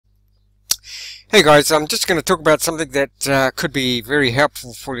Hey guys, I'm just going to talk about something that could be very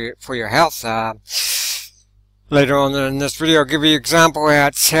helpful for your health. Later on in this video, I'll give you an example how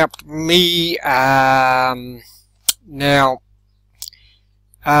it's helped me. Now,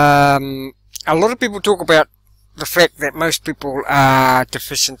 a lot of people talk about the fact that most people are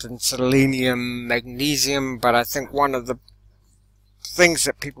deficient in selenium, magnesium, but I think one of the things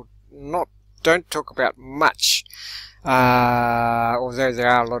that people don't talk about much, although there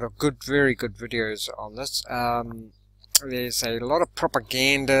are a lot of very good videos on this, there's a lot of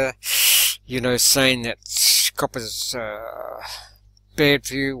propaganda, saying that copper's bad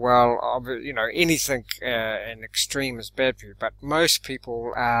for you. Well, anything in extreme is bad for you, but most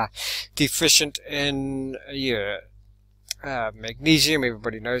people are deficient in magnesium.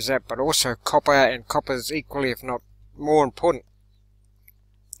 Everybody knows that, but also copper, and copper is equally, if not more important.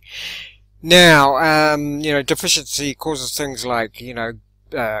 Now, deficiency causes things like,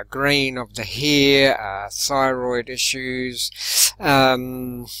 graying of the hair, thyroid issues.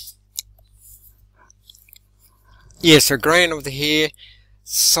 So graying of the hair,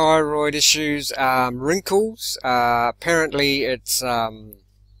 thyroid issues, wrinkles. Apparently, it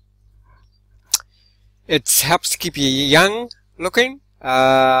helps to keep you young looking.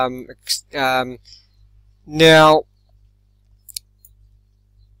 Now,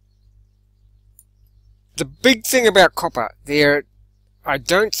 the big thing about copper, I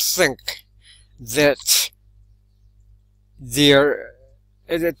don't think that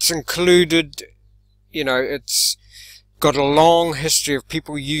it's included, it's got a long history of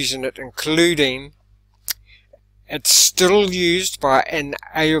people using it, including it's still used in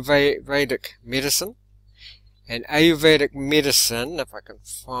Ayurvedic medicine. And Ayurvedic medicine, if I can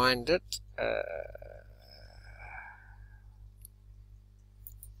find it,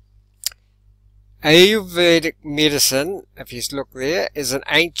 Ayurvedic medicine, if you look there, is an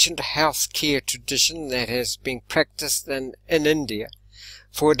ancient healthcare tradition that has been practiced in India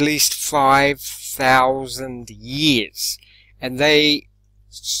for at least 5,000 years. And they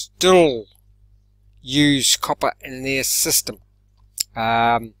still use copper in their system.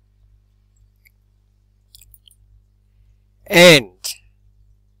 And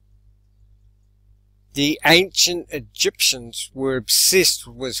the ancient Egyptians were obsessed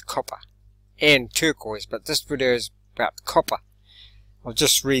with copper and turquoise, but this video is about copper. I'll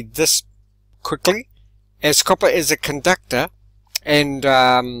just read this quickly. As copper is a conductor, and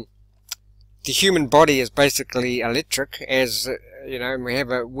the human body is basically electric, as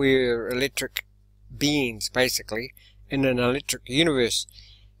we're electric beings basically in an electric universe.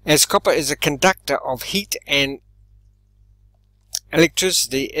 As copper is a conductor of heat and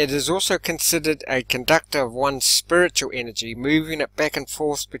electricity, it is also considered a conductor of one's spiritual energy, moving it back and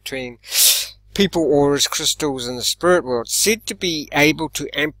forth between people or as crystals in the spirit world, said to be able to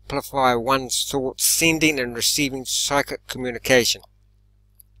amplify one's thoughts, sending and receiving psychic communication.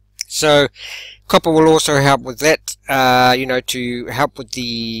 So copper will also help with that, to help with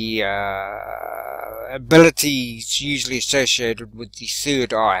the abilities usually associated with the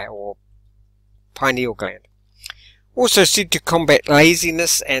third eye or pineal gland. Also said to combat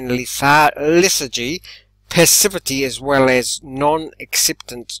laziness and lethargy, passivity, as well as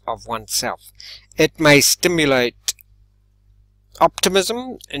non-acceptance of oneself. It may stimulate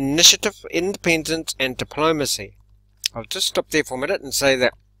optimism, initiative, independence, and diplomacy. I'll just stop there for a minute and say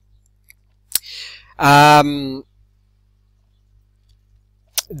that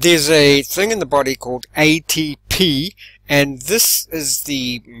there's a thing in the body called ATP, and this is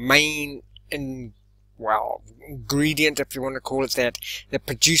the main ingredient, if you want to call it that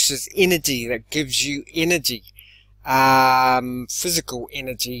produces energy, that gives you energy, physical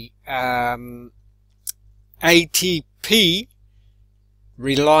energy. ATP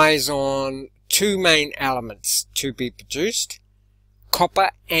relies on two main elements to be produced: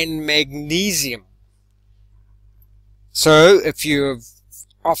 copper and magnesium. So if you're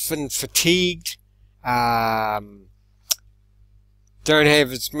often fatigued, don't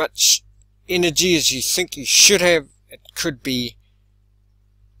have as much energy as you think you should have, it could be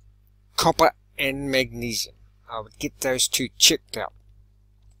copper and magnesium. I would get those two checked out.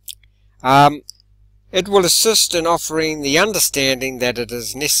 It will assist in offering the understanding that it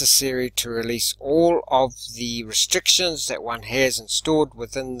is necessary to release all of the restrictions that one has stored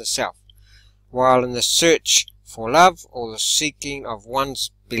within the self, while in the search for love or the seeking of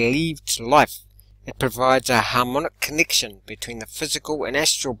one's believed life. It provides a harmonic connection between the physical and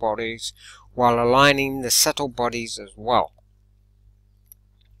astral bodies, while aligning the subtle bodies as well.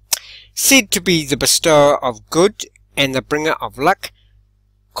 Said to be the bestower of good and the bringer of luck,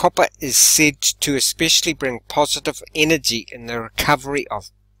 copper is said to especially bring positive energy in the recovery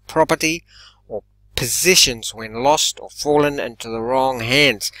of property or possessions when lost or fallen into the wrong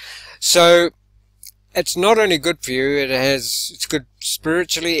hands. So it's not only good for you, it's good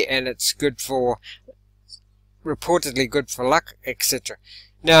spiritually, and it's good for, reportedly good for luck, etc.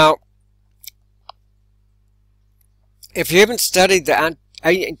 Now, if you haven't studied the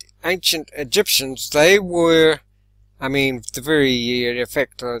ancient Egyptians, they were, I mean, the very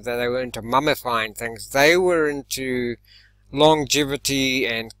fact that they were into mummifying things, they were into longevity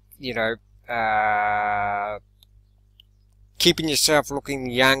and, you know, keeping yourself looking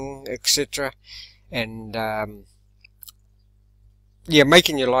young, etc. And yeah,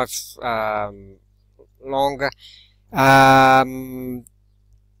 making your life longer.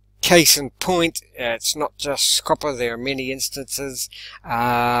 Case in point, it's not just copper. There are many instances.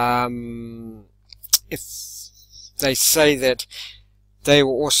 If they say that they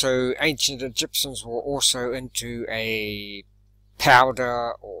were also, ancient Egyptians were also into a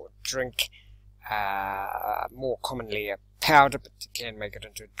powder or drink, more commonly a powder, but you can make it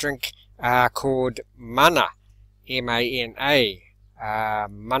into a drink, called manna, M-A-N-A,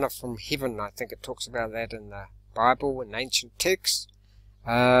 manna from heaven. I think it talks about that in the Bible, in ancient texts.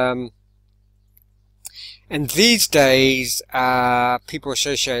 And these days, people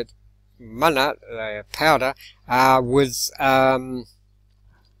associate manna, powder, with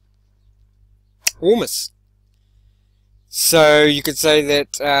ormus. So you could say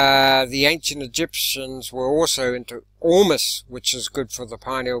that the ancient Egyptians were also into ormus, which is good for the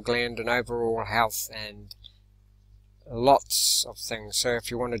pineal gland and overall health and lots of things. So if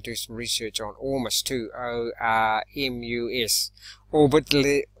you want to do some research on ormus too, O-R-M-U-S,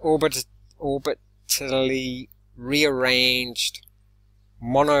 orbitally rearranged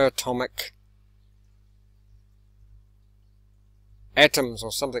monoatomic atoms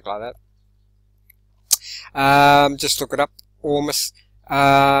or something like that. Just look it up, ormus.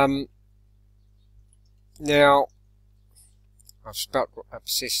 Now, I've spelt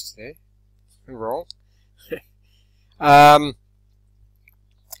obsessed there, wrong.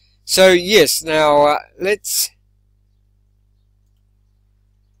 So yes, now let's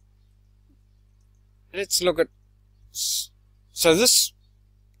look at, so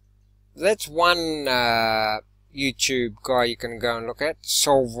that's one YouTube guy you can go and look at,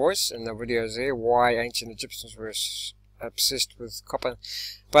 Soul Voice, in the videos there, why ancient Egyptians were obsessed with copper.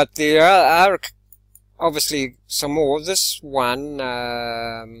 But there are obviously some more. This one,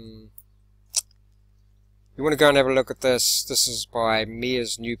 you want to go and have a look at this. This is by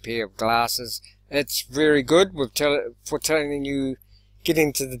Mia's New Pair of Glasses. It's very good for telling you, getting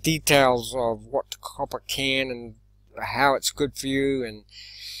into the details of what copper can and how it's good for you, and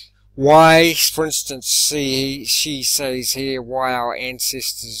why, for instance, she says here, why our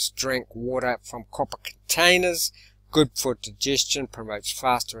ancestors drank water from copper containers. Good for digestion, promotes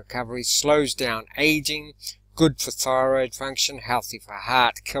faster recovery, slows down aging, good for thyroid function, healthy for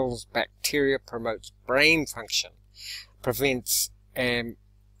heart, kills bacteria, promotes brain function, prevents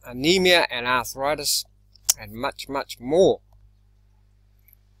anemia and arthritis, and much, much more.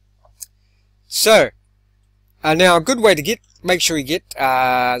 So, now a good way to make sure you get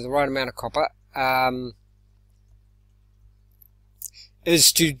the right amount of copper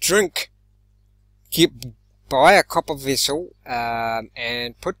is to buy a copper vessel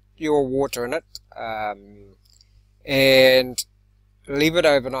and put your water in it and leave it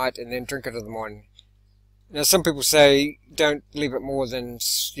overnight and then drink it in the morning. Now some people say don't leave it more than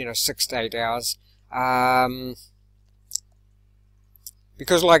 6 to 8 hours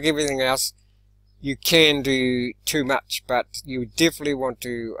because like everything else, you can do too much, but you definitely want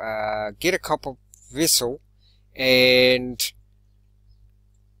to get a copper vessel and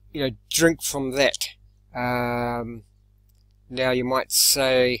drink from that. Now you might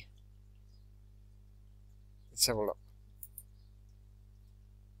say, let's have a look.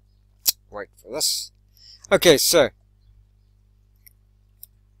 Wait for this. Okay, so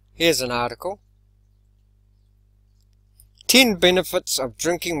here's an article. 10 benefits of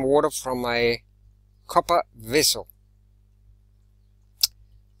drinking water from a copper vessel.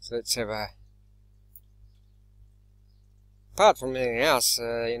 So let's have a, apart from anything else,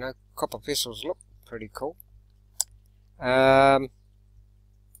 copper vessels look pretty cool.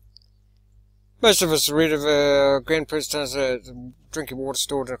 Most of us read of grandparents telling us that drinking water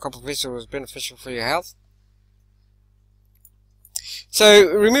stored in a copper vessel is beneficial for your health. So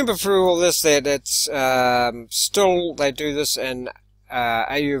remember through all this that it's still, they do this in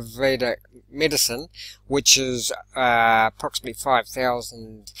Ayurvedic medicine, which is approximately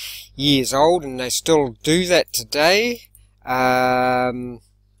 5,000 years old, and they still do that today. And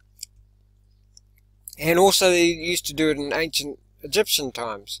also they used to do it in ancient Egyptian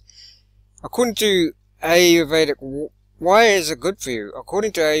times. According to Ayurvedic, why is it good for you?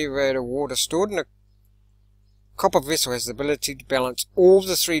 According to Ayurveda, water stored in a copper vessel has the ability to balance all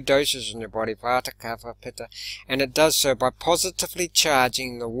the 3 dosas in your body, Vata, Kapha, Pitta, and it does so by positively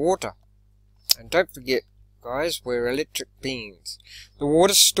charging the water. And don't forget, guys, we're electric beings. The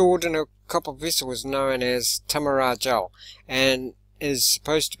water stored in a copper vessel is known as tamara jal and is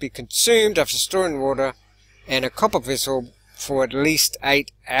supposed to be consumed after storing water in a copper vessel for at least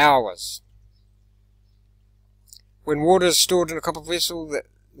 8 hours. When water is stored in a copper vessel,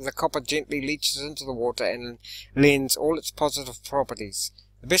 the copper gently leaches into the water and lends all its positive properties.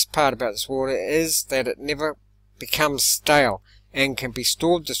 The best part about this water is that it never becomes stale and can be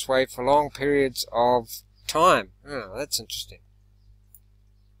stored this way for long periods of time. Oh, that's interesting.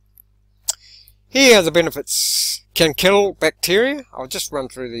 Here are the benefits. Can kill bacteria. I'll just run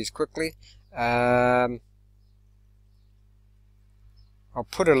through these quickly. I'll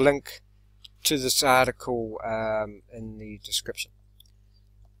put a link to this article in the description.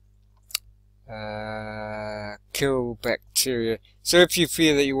 Kill bacteria. So if you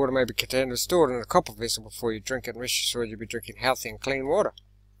fear that your water may be contaminated or stored in a copper vessel before you drink it, rest assured you'll be drinking healthy and clean water.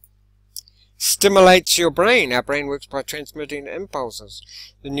 Stimulates your brain. Our brain works by transmitting impulses.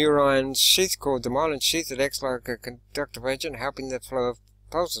 The neuron's sheath called the myelin sheath that acts like a conductive agent, helping the flow of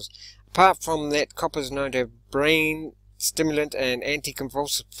pulses. Apart from that, copper is known to have brain stimulant and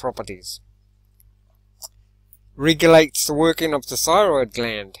anticonvulsive properties. Regulates the working of the thyroid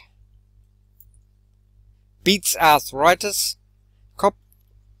gland. Beats arthritis.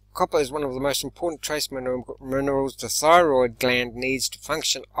 Copper is one of the most important trace minerals the thyroid gland needs to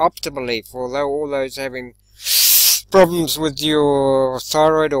function optimally. For all those having problems with your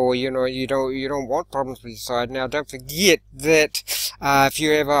thyroid, or you don't want problems with your thyroid. Now, don't forget that if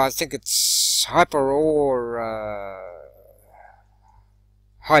you have, I think it's hyper or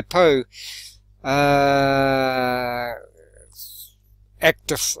hypo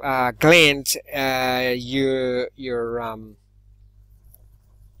active gland,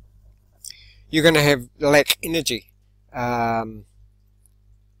 you're going to have lack energy. Now,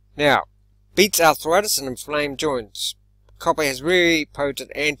 beats arthritis and inflamed joints. Copper has very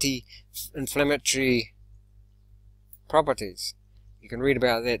potent anti-inflammatory properties. You can read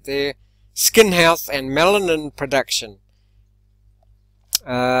about that there. Skin health and melanin production.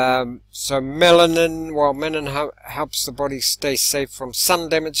 So melanin helps the body stay safe from sun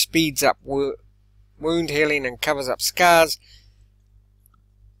damage, speeds up wound healing and covers up scars.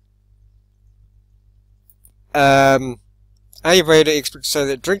 Ayurveda experts say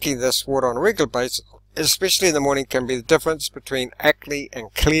that drinking this water on a regular basis, especially in the morning, can be the difference between acne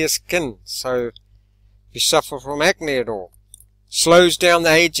and clear skin. So if you suffer from acne at all, slows down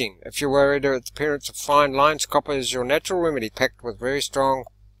the aging. If you're worried about the appearance of fine lines, copper is your natural remedy, packed with very strong.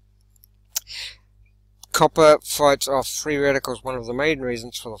 Copper fights off free radicals, one of the main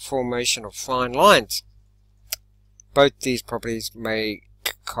reasons for the formation of fine lines. Both these properties make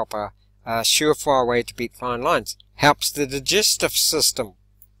copper a surefire way to beat fine lines. Helps the digestive system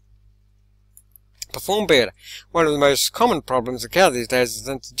perform better. One of the most common problems of cow these days is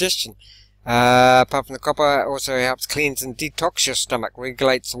indigestion. Apart from the copper, also helps cleanse and detox your stomach,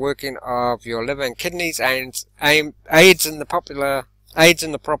 regulates the working of your liver and kidneys, and aids in the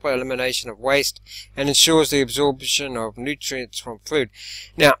proper elimination of waste, and ensures the absorption of nutrients from food.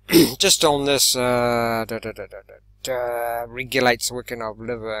 Now, just on this, regulates the working of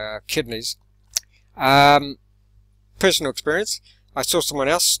liver, kidneys. Personal experience. I saw someone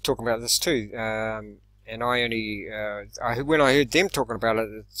else talking about this too, and I only when I heard them talking about it,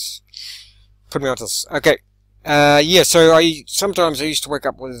 it's put me onto this. Okay, yeah. So sometimes I used to wake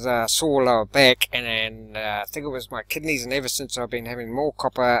up with sore lower back, and I think it was my kidneys, and ever since I've been having more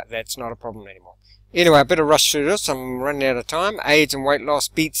copper, that's not a problem anymore. Anyway, I better rush through this. I'm running out of time. Aids in weight loss,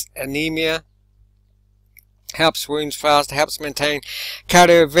 beats anemia. Helps wounds fast, helps maintain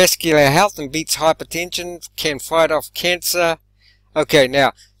cardiovascular health and beats hypertension, can fight off cancer. Okay,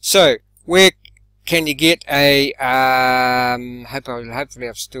 now, so, where can you get a, hopefully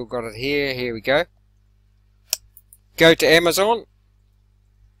I've still got it here. Here we go. Go to Amazon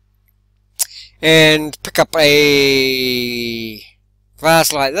and pick up a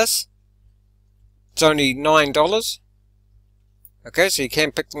vase like this. It's only $9. Okay, so you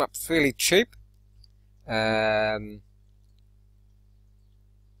can pick them up fairly cheap.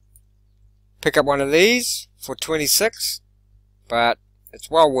 Pick up one of these for $26, but it's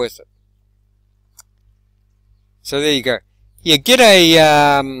well worth it. So there you go. You get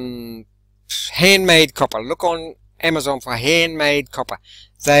a handmade copper. Look on Amazon for handmade copper.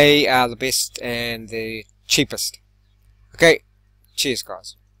 They are the best and the cheapest. Okay, cheers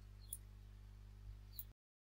guys.